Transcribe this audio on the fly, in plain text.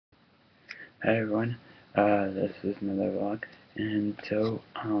Hi everyone, this is another vlog, and so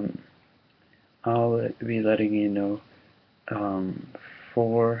I'll be letting you know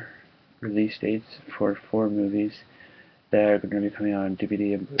 4 release dates for 4 movies that are going to be coming out on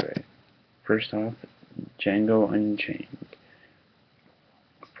DVD and Blu-ray. First off, Django Unchained.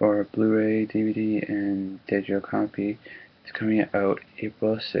 For Blu-ray, DVD, and digital copy, it's coming out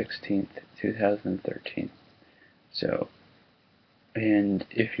April 16th, 2013. So, and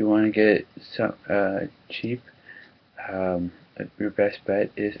if you want to get some cheap, your best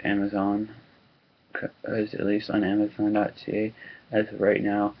bet is Amazon, as at least on Amazon.ca, as of right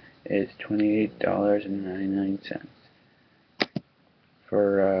now, is $28.99.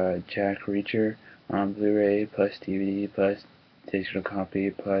 For Jack Reacher on Blu-ray plus DVD plus digital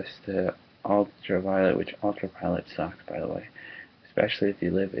copy plus the Ultraviolet, which Ultraviolet sucks, by the way, especially if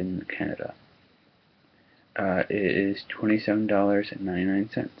you live in Canada. It is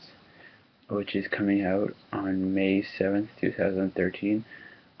 $27.99, which is coming out on May 7th, 2013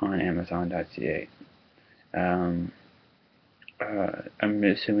 on Amazon.ca. I'm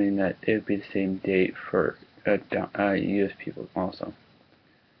assuming that it would be the same date for US people also.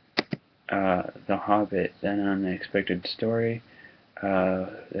 The Hobbit, An Unexpected Story,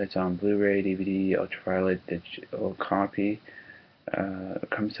 that's on Blu-ray, DVD, Ultraviolet, digital copy,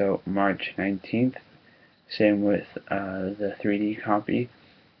 comes out March 19th. Same with the 3D copy.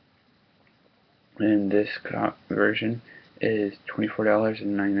 And this version is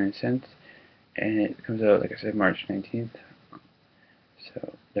 $24.99, and it comes out, like I said, March 19th.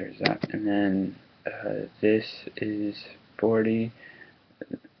 So there's that. And then this is 40.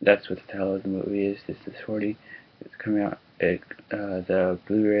 That's what the title of the movie is. This is 40. It's coming out the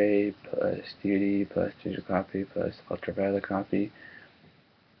Blu-ray plus DVD plus digital copy plus ultraviolet copy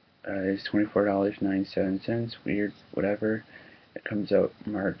is $24.97. Weird, whatever. It comes out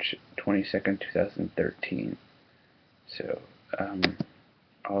March 22nd, 2013. So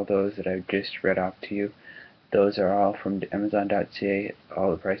all those that I've just read off to you, those are all from Amazon.ca. All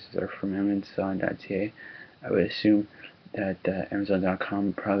the prices are from Amazon.ca. I would assume that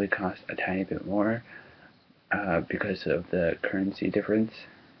Amazon.com probably costs a tiny bit more because of the currency difference.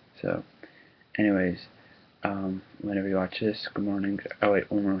 So, anyways, whenever you watch this, good morning. Oh wait,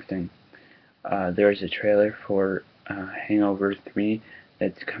 one more thing. There is a trailer for Hangover 3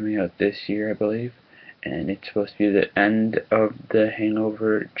 that's coming out this year, I believe, and it's supposed to be the end of the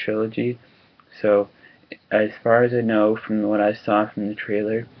Hangover trilogy. So, as far as I know, from what I saw from the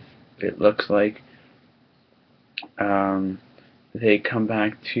trailer, it looks like they come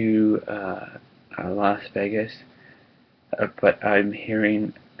back to Las Vegas, but I'm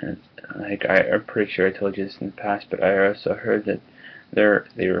hearing, I'm pretty sure I told you this in the past, but I also heard that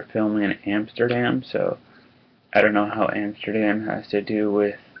they were filming in Amsterdam, so I don't know how Amsterdam has to do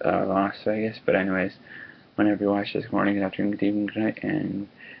with Las Vegas, but anyways, whenever you watch this, good morning, good afternoon, good evening, good night, and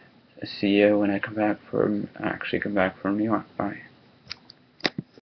see you when I come back from New York. Bye.